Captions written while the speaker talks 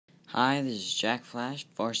Hi, this is Jack Flash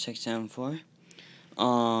 4674.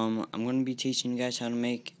 I'm going to be teaching you guys how to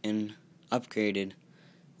make an upgraded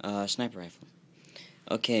sniper rifle.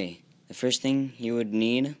 Okay, the first thing you would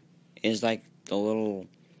need is like the little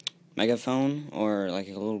megaphone or like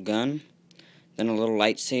a little gun, then a little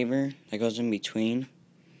lightsaber that goes in between,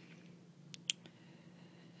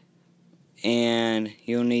 and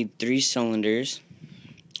you'll need 3 cylinders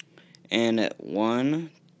and one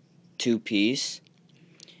 2-piece.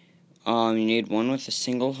 You need one with a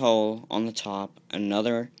single hole on the top,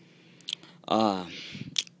 another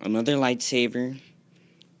lightsaber,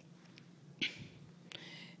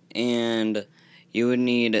 and you would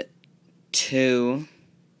need 2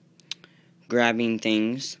 grabbing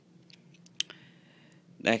things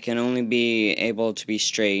that can only be able to be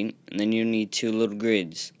straight, and then you need 2 little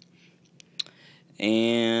grids,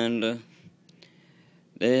 and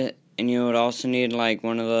you would also need like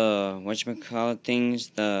one of the whatchamacallit things,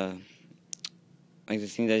 the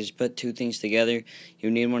thing that just put 2 things together.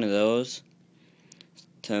 You need one of those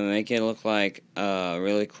to make it look like a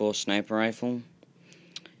really cool sniper rifle.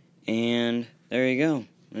 And there you go.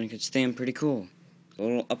 And it could stand pretty cool. A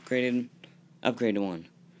little upgraded one.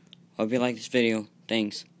 Hope you like this video.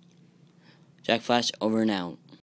 Thanks. Jack Flash over and out.